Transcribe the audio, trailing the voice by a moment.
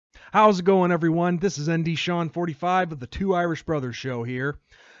How's it going, everyone? This is ND Sean 45 of the Two Irish Brothers Show here.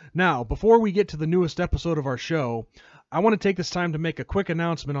 Now, before we get to the newest episode of our show, I want to take this time to make a quick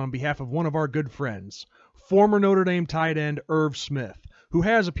announcement on behalf of one of our good friends, former Notre Dame tight end Irv Smith, who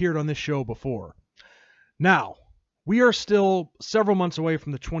has appeared on this show before. Now, we are still several months away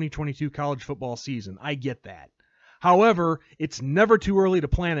from the 2022 college football season. I get that. However, it's never too early to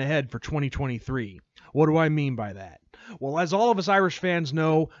plan ahead for 2023. What do I mean by that? Well, as all of us Irish fans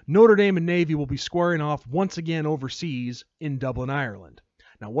know, Notre Dame and Navy will be squaring off once again overseas in Dublin, Ireland.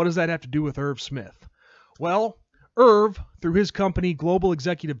 Now, what does that have to do with Irv Smith? Well, Irv, through his company Global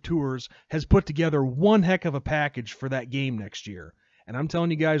Executive Tours, has put together one heck of a package for that game next year. And I'm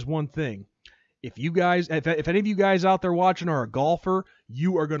telling you guys one thing. If any of you guys out there watching are a golfer,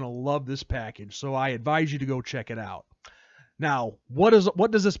 you are going to love this package. So I advise you to go check it out. Now, what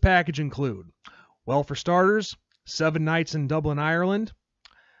does this package include? Well, for starters, 7 nights in Dublin, Ireland,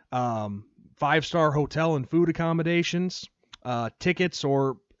 5-star hotel and food accommodations, tickets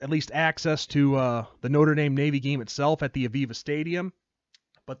or at least access to the Notre Dame Navy game itself at the Aviva Stadium.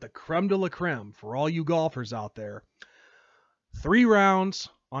 But the creme de la creme for all you golfers out there, 3 rounds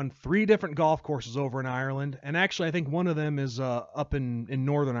on 3 different golf courses over in Ireland. And actually, I think one of them is up in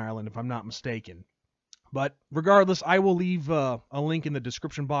Northern Ireland, if I'm not mistaken. But regardless, I will leave a link in the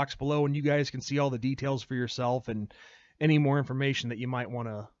description box below, and you guys can see all the details for yourself and any more information that you might want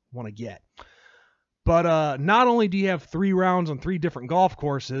to get. But not only do you have 3 rounds on 3 different golf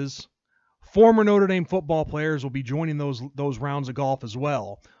courses, former Notre Dame football players will be joining those rounds of golf as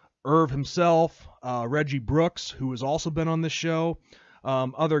well. Irv himself, Reggie Brooks, who has also been on this show,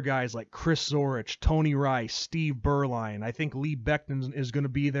 other guys like Chris Zorich, Tony Rice, Steve Berline. I think Lee Beckton is going to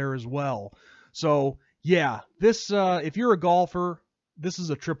be there as well. So yeah, this if you're a golfer, this is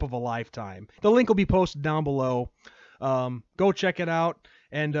a trip of a lifetime. The link will be posted down below. Go check it out,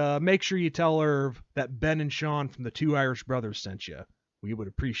 and make sure you tell Irv that Ben and Sean from the Two Irish Brothers sent you. We would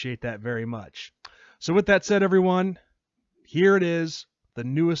appreciate that very much. So with that said, everyone, here it is, the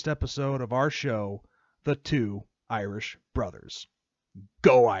newest episode of our show, The Two Irish Brothers.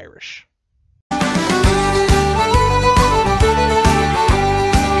 Go Irish!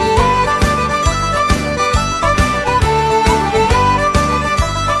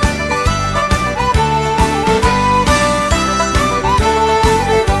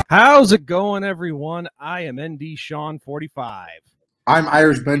 How's it going, everyone? I am ND Sean 45. I'm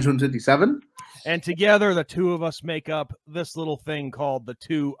Irish Benjamin 57. And together, the two of us make up this little thing called the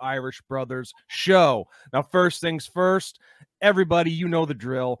Two Irish Brothers Show. Now, first things first, everybody, you know the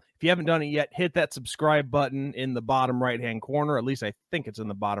drill. If you haven't done it yet, hit that subscribe button in the bottom right-hand corner. At least I think it's in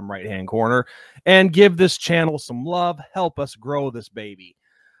the bottom right-hand corner. And give this channel some love. Help us grow this baby.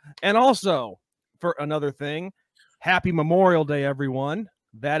 And also, for another thing, happy Memorial Day, everyone.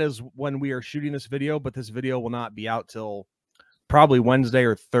 That is when we are shooting this video, but this video will not be out till probably Wednesday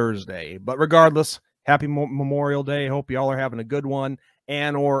or Thursday. But regardless, happy Memorial Day. Hope you all are having a good one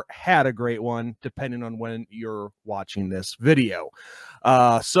and or had a great one, depending on when you're watching this video.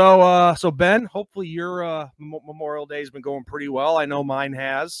 So Ben, hopefully your Memorial Day has been going pretty well. I know mine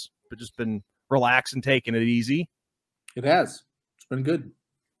has, but just been relaxing, taking it easy. It has. It's been good.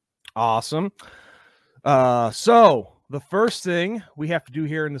 Awesome. So the first thing we have to do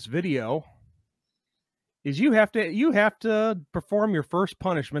here in this video is you have to perform your first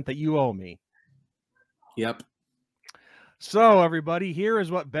punishment that you owe me. Yep. So everybody, here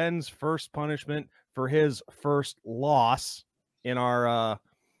is what Ben's first punishment for his first loss in our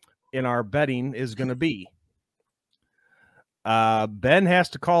betting is going to be. Ben has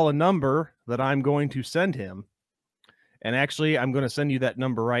to call a number that I'm going to send him. And actually, I'm going to send you that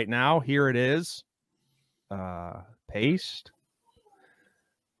number right now. Here it is. Paste.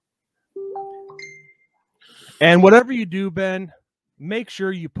 And whatever you do, Ben, make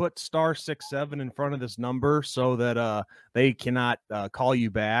sure you put *67 in front of this number so that they cannot call you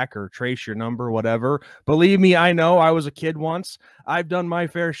back or trace your number, whatever. Believe me, I know. I was a kid once. I've done my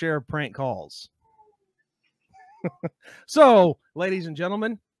fair share of prank calls. So, ladies and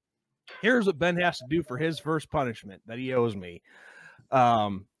gentlemen, here's what Ben has to do for his first punishment that he owes me.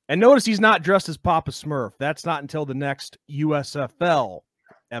 And notice he's not dressed as Papa Smurf. That's not until the next USFL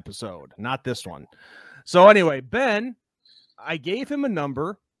episode, not this one. So anyway, Ben, I gave him a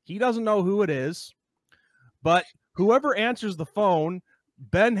number. He doesn't know who it is, but whoever answers the phone,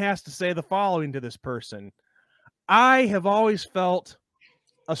 Ben has to say the following to this person. I have always felt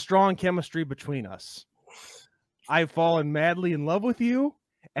a strong chemistry between us. I've fallen madly in love with you,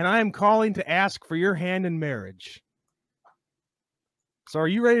 and I am calling to ask for your hand in marriage. So are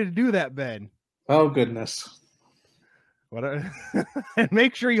you ready to do that, Ben? Oh, goodness. What? And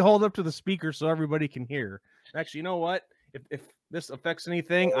make sure you hold up to the speaker so everybody can hear. Actually, you know what? If this affects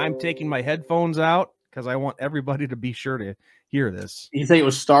anything, I'm taking my headphones out because I want everybody to be sure to hear this. You say it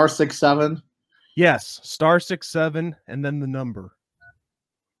was *67? Yes, *67 and then the number.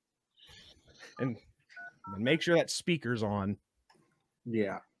 And make sure that speaker's on.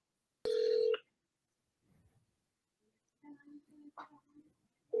 Yeah.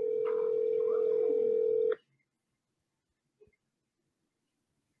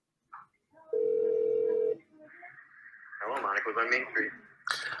 Hello, Monica's on Main Street.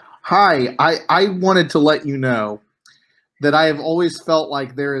 Hi, I wanted to let you know that I have always felt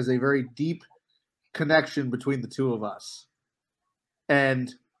like there is a very deep connection between the two of us.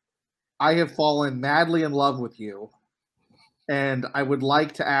 And I have fallen madly in love with you. And I would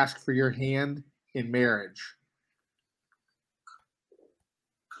like to ask for your hand in marriage.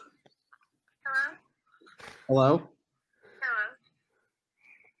 Hello?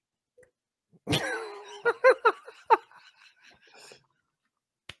 Hello?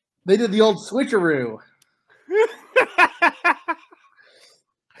 They did the old switcheroo.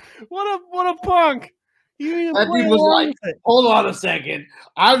 What a punk! That dude was like, hold on a second.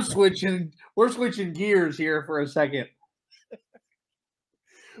 We're switching gears here for a second.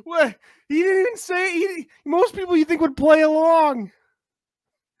 What? He didn't even say. Most people you think would play along.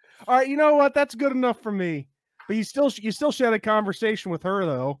 All right, you know what? That's good enough for me. But you still should have a conversation with her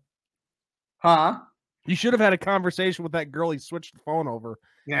though. Huh? You should have had a conversation with that girl he switched the phone over.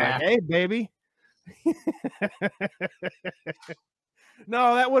 Yeah. Like, hey, baby.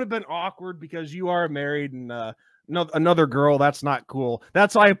 No, that would have been awkward because you are married and another girl. That's not cool.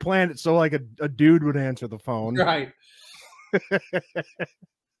 That's why I planned it so like a dude would answer the phone. Right.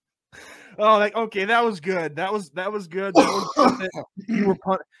 Oh, like okay, that was good. That was good. That was good.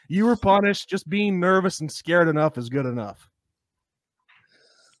 You were punished. Just being nervous and scared enough is good enough.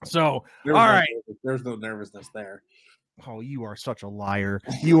 So, all right. There's no nervousness there. Oh, you are such a liar.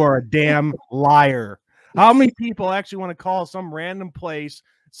 You are a damn liar. How many people actually want to call some random place,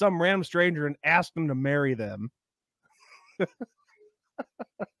 some random stranger, and ask them to marry them?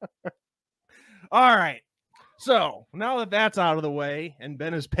 All right. So now that that's out of the way and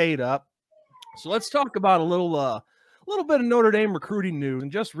Ben is paid up, so let's talk about a little bit of Notre Dame recruiting news.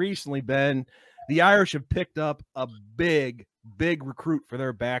 And just recently, Ben, the Irish have picked up a big recruit for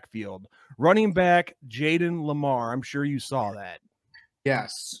their backfield. Running back Jaden Lamar. I'm sure you saw that.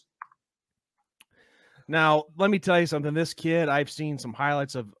 Yes. Now, let me tell you something. This kid, I've seen some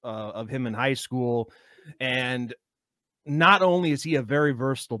highlights of him in high school, and not only is he a very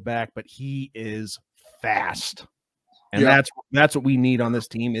versatile back, but he is fast. And that's what we need on this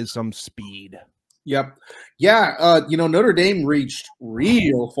team is some speed. Yep. Yeah, Notre Dame reached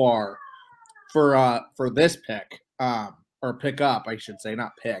real far for this pick. Or pick up, I should say,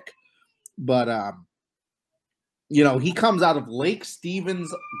 not pick. But he comes out of Lake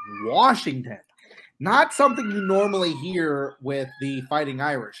Stevens, Washington. Not something you normally hear with the Fighting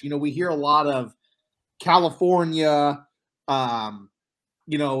Irish. We hear a lot of California, and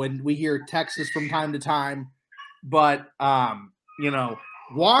we hear Texas from time to time. But,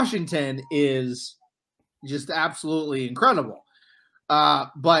 Washington is just absolutely incredible.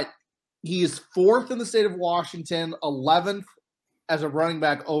 But he is 4th in the state of Washington, 11th as a running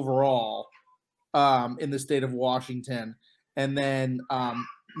back overall in the state of Washington. And then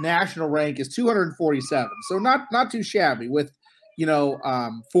national rank is 247. So not too shabby with,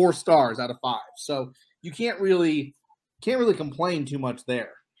 4 stars out of 5. So you can't really complain too much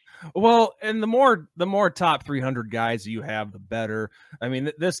there. Well, and the more top 300 guys you have, the better. I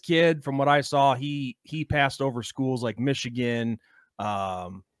mean, this kid, from what I saw, he passed over schools like Michigan.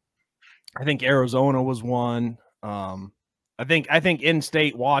 I think Arizona was one. I think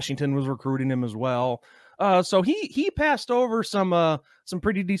in-state Washington was recruiting him as well. So he passed over some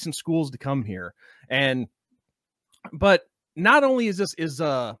pretty decent schools to come here. But not only is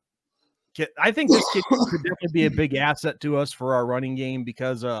I think this kid could definitely be a big asset to us for our running game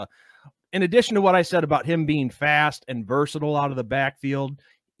because in addition to what I said about him being fast and versatile out of the backfield,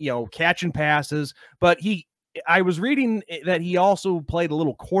 catching passes, but I was reading that he also played a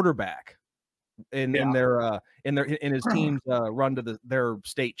little quarterback in his team's run to their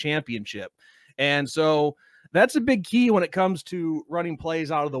state championship. And so that's a big key when it comes to running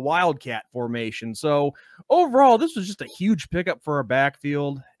plays out of the Wildcat formation. So overall, this was just a huge pickup for our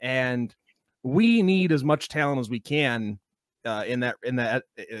backfield, and we need as much talent as we can in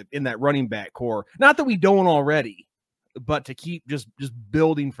that running back core. Not that we don't already, but to keep just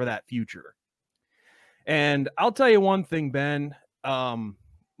building for that future. And I'll tell you one thing, Ben.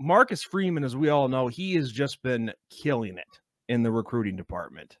 Marcus Freeman, as we all know, he has just been killing it in the recruiting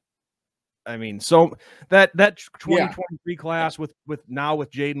department. I mean, so that 2023 class with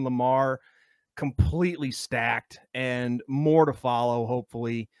Jaden Lamar completely stacked, and more to follow,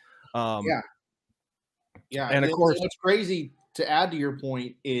 hopefully. Yeah. And of course, what's crazy to add to your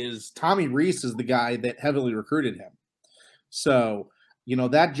point is Tommy Rees is the guy that heavily recruited him. So,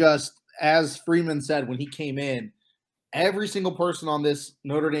 that just, as Freeman said when he came in, every single person on this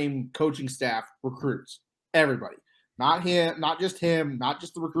Notre Dame coaching staff recruits. Everybody. Not him, not just him, not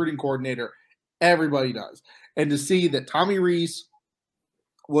just the recruiting coordinator. Everybody does. And to see that Tommy Rees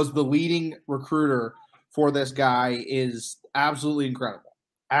was the leading recruiter for this guy is absolutely incredible.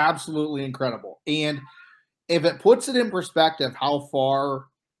 Absolutely incredible. And if it puts it in perspective how far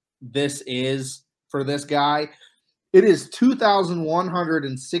this is for this guy, it is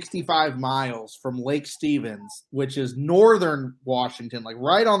 2,165 miles from Lake Stevens, which is northern Washington, like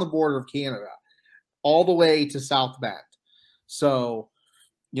right on the border of Canada, all the way to South Bend. So,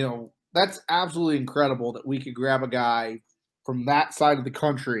 that's absolutely incredible that we could grab a guy from that side of the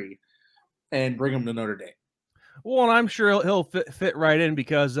country and bring him to Notre Dame. Well, and I'm sure he'll fit right in,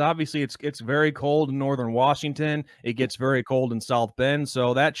 because obviously it's very cold in northern Washington. It gets very cold in South Bend,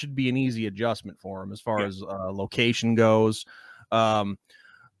 so that should be an easy adjustment for him as far as location goes.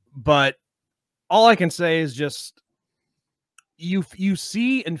 But all I can say is just you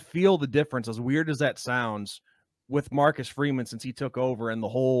see and feel the difference, as weird as that sounds, with Marcus Freeman since he took over and the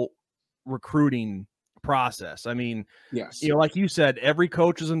whole recruiting process. I mean, yes, like you said, every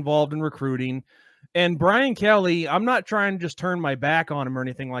coach is involved in recruiting. And Brian Kelly, I'm not trying to just turn my back on him or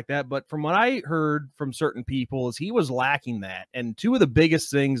anything like that, but from what I heard from certain people is he was lacking that. And two of the biggest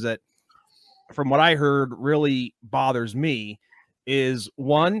things that, from what I heard, really bothers me is,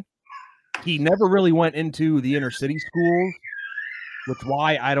 one, he never really went into the inner city schools, which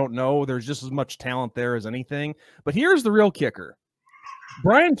why I don't know. There's just as much talent there as anything. But here's the real kicker.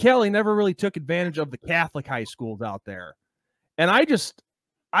 Brian Kelly never really took advantage of the Catholic high schools out there. And I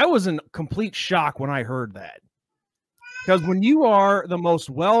was in complete shock when I heard that. Because when you are the most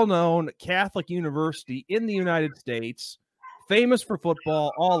well-known Catholic university in the United States, famous for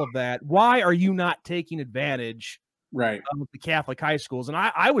football, all of that, why are you not taking advantage of the Catholic high schools? And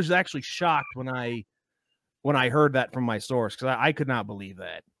I was actually shocked when I heard that from my source, because I could not believe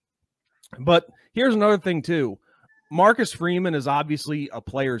that. But here's another thing, too. Marcus Freeman is obviously a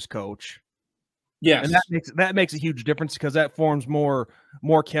player's coach. Yes. And that makes a huge difference, because that forms more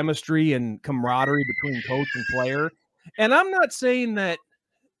chemistry and camaraderie between coach and player. And I'm not saying that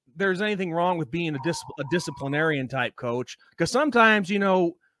there's anything wrong with being a disciplinarian type coach, because sometimes, you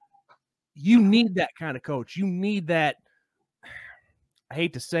need that kind of coach. You need that, I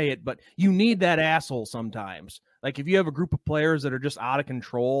hate to say it, but you need that asshole sometimes. Like if you have a group of players that are just out of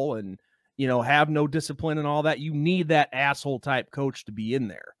control and, have no discipline and all that, you need that asshole type coach to be in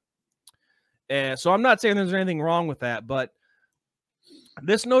there. So I'm not saying there's anything wrong with that, but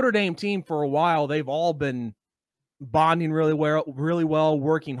this Notre Dame team, for a while, they've all been bonding really well,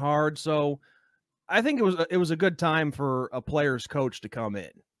 working hard. So I think it was a good time for a player's coach to come in.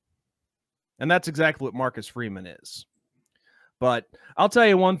 And that's exactly what Marcus Freeman is. But I'll tell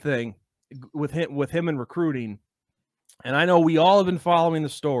you one thing with him in recruiting, and I know we all have been following the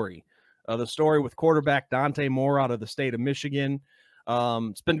story with quarterback Dante Moore out of the state of Michigan.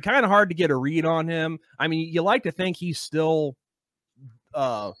 It's been kind of hard to get a read on him. I mean, you like to think he's still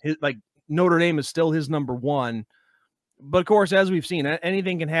Notre Dame is still his number one. But of course, as we've seen,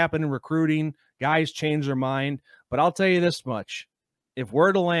 anything can happen in recruiting. Guys change their mind. But I'll tell you this much. If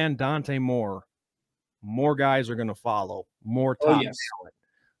we're to land Dante Moore, more guys are going to follow, more top talent.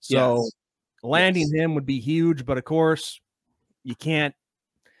 So landing him would be huge. But of course, you can't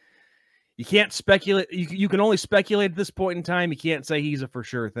speculate. You can only speculate at this point in time. You can't say he's a for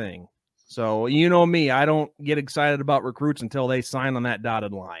sure thing. So, me, I don't get excited about recruits until they sign on that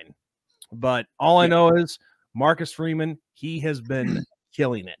dotted line. But all I know is Marcus Freeman, he has been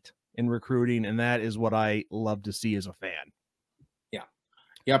killing it in recruiting, and that is what I love to see as a fan. Yeah.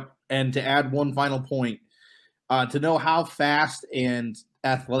 Yep. And to add one final point, to know how fast and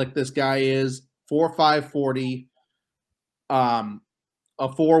athletic this guy is, 4.5 40, a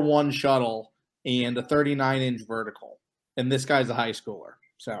 4.1 shuttle, and a 39-inch vertical. And this guy's a high schooler.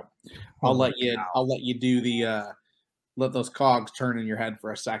 So I'll let you do the let those cogs turn in your head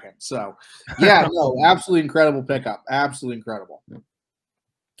for a second. So yeah, no, absolutely incredible pickup. Absolutely incredible.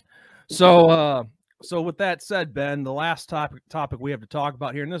 So with that said, Ben, the last topic we have to talk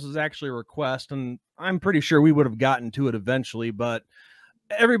about here, and this is actually a request, and I'm pretty sure we would have gotten to it eventually, but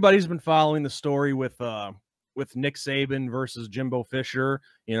everybody's been following the story with with Nick Saban versus Jimbo Fisher.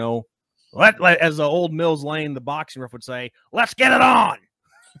 You know, as the old Mills Lane, the boxing ref would say, let's get it on.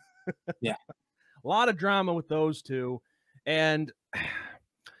 Yeah. A lot of drama with those two. And,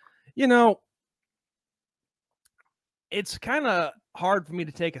 you know, it's kind of hard for me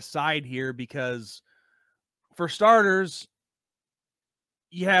to take a side here because, for starters,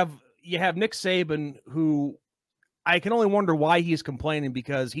 you have Nick Saban, who I can only wonder why he's complaining,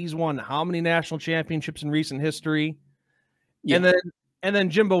 because he's won how many national championships in recent history? Yeah. And then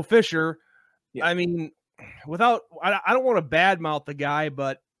Jimbo Fisher. Yeah. I mean, I don't want to badmouth the guy,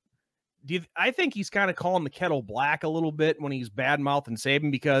 but I think he's kind of calling the kettle black a little bit when he's badmouthing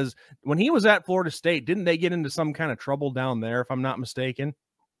Saban, because when he was at Florida State, didn't they get into some kind of trouble down there, if I'm not mistaken?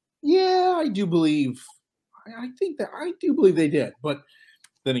 Yeah, I do believe. I do believe they did, but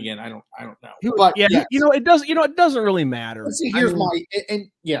then again, I don't know. But yeah, yes. It doesn't really matter. Let's see, here's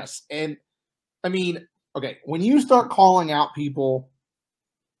and I mean, okay, when you start calling out people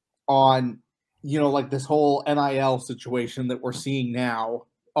on, like this whole NIL situation that we're seeing now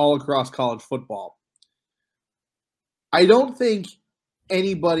all across college football, I don't think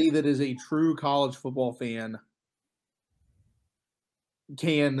anybody that is a true college football fan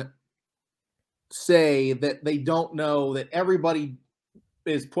can say that they don't know that everybody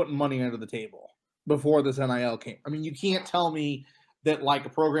is putting money under the table before this NIL came. I mean, you can't tell me that like a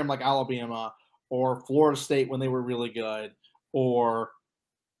program like Alabama or Florida State when they were really good, or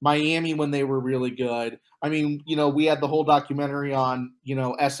Miami when they were really good. I mean, we had the whole documentary on,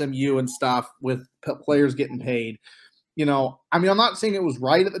 SMU and stuff with players getting paid. I mean, I'm not saying it was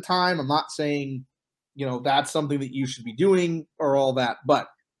right at the time. I'm not saying, that's something that you should be doing or all that, but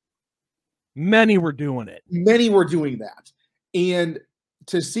many were doing it. Many were doing that. And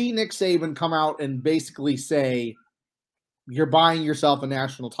to see Nick Saban come out and basically say, you're buying yourself a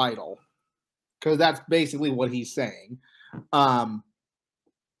national title, because that's basically what he's saying. I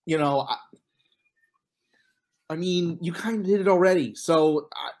mean, you kind of did it already. So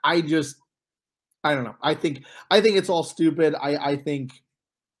I don't know. I think it's all stupid. I think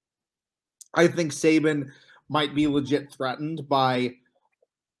Saban might be legit threatened by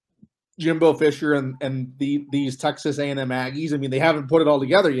Jimbo Fisher and these Texas A&M Aggies. I mean, they haven't put it all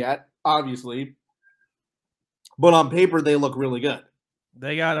together yet, obviously, but on paper they look really good.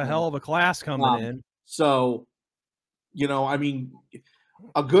 They got a hell of a class coming in. So, I mean,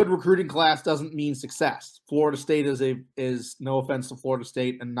 a good recruiting class doesn't mean success. Florida State is no offense to Florida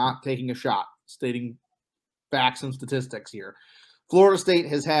State and not taking a shot, stating facts and statistics here. Florida State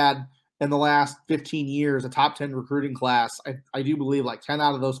has had, in the last 15 years, a top 10 recruiting class. I do believe like 10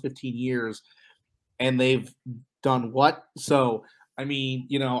 out of those 15 years, and they've done what? So, I mean,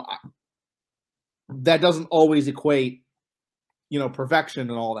 that doesn't always equate, perfection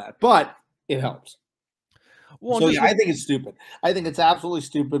and all that, but it helps. Well, so yeah, I think it's stupid. I think it's absolutely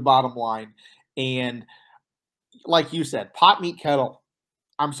stupid, bottom line. And like you said, pot, meat, kettle.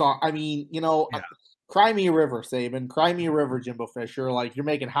 I'm sorry. I mean, cry me a river, Saban. Cry me a river, Jimbo Fisher. Like, you're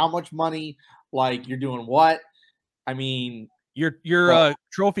making how much money? Like, you're doing what? I mean, your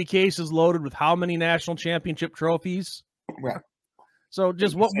trophy case is loaded with how many national championship trophies? Right. So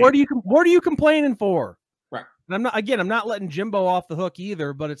just what are you complaining for? Right. And I'm not letting Jimbo off the hook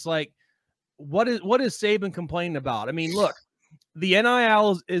either, but it's like, what is Saban complaining about? I mean, look, the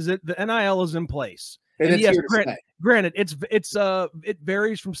NIL is in place. And yes, granted, it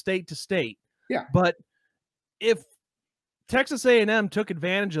varies from state to state. Yeah. But if Texas A&M took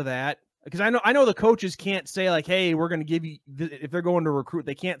advantage of that, because I know the coaches can't say like, hey, we're going to give you, if they're going to recruit,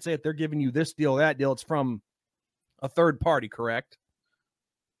 they can't say if they're giving you this deal, that deal. It's from a third party, correct?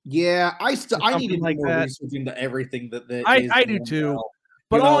 Yeah, I need to do more research into everything that I do too.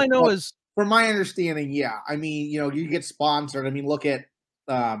 But all I know is, from my understanding, yeah. I mean, you get sponsored. I mean, look at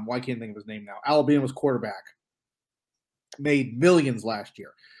I can't think of his name now. Alabama's quarterback made millions last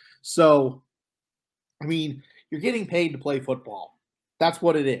year. So, I mean, you're getting paid to play football. That's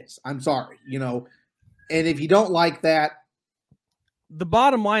what it is. I'm sorry, and if you don't like that, the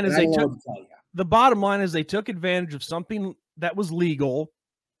bottom line is they took advantage of something that was legal.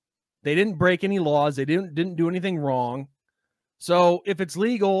 They didn't break any laws. They didn't do anything wrong. So if it's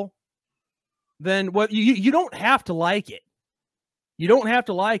legal, then what you don't have to like it. You don't have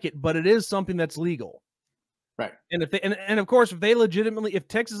to like it, but it is something that's legal. Right. And and of course, if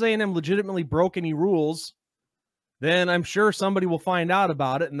Texas A&M legitimately broke any rules, then I'm sure somebody will find out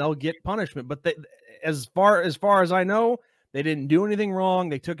about it and they'll get punishment. But as far as I know, they didn't do anything wrong.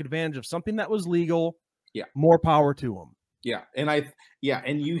 They took advantage of something that was legal. Yeah. More power to them. Yeah.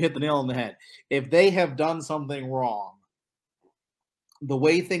 And you hit the nail on the head. If they have done something wrong, the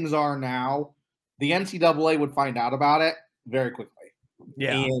way things are now, the NCAA would find out about it very quickly.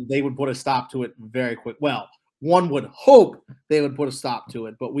 Yeah. And they would put a stop to it very quick. Well, one would hope they would put a stop to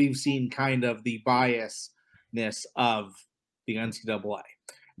it, but we've seen kind of the biasness of the NCAA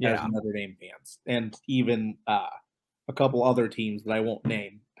as Notre Dame fans. And even a couple other teams that I won't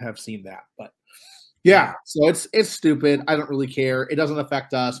name have seen that. But yeah, so it's stupid. I don't really care. It doesn't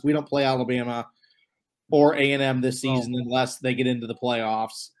affect us. We don't play Alabama or A&M this season unless they get into the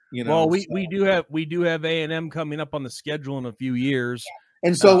playoffs. You know, well, we do have A&M coming up on the schedule in a few years,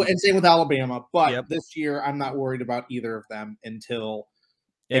 and so and same with Alabama. But this year, I'm not worried about either of them until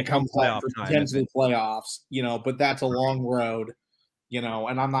it comes time for potentially playoffs. You know, but that's a long road. You know,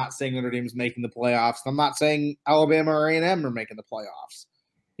 and I'm not saying Notre Dame's making the playoffs. I'm not saying Alabama or A&M are making the playoffs.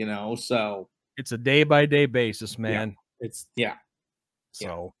 You know, so it's a day by day basis, man.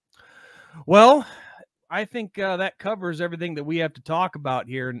 So, well. I think that covers everything that we have to talk about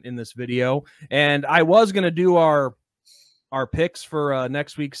here in this video. And I was going to do our picks for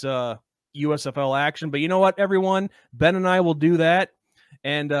next week's USFL action. But you know what, everyone? Ben and I will do that.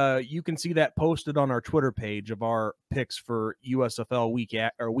 And you can see that posted on our Twitter page of our picks for USFL week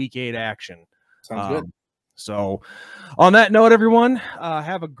 8 action. Sounds good. So on that note, everyone,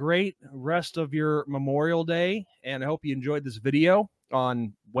 have a great rest of your Memorial Day. And I hope you enjoyed this video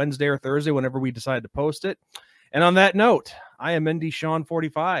on Wednesday or Thursday, whenever we decide to post it. And on that note, I am Indy Sean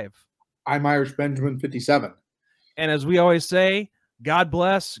 45. I'm Irish Benjamin 57. And as we always say, God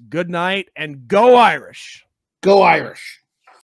bless, good night, and go Irish. Go Irish.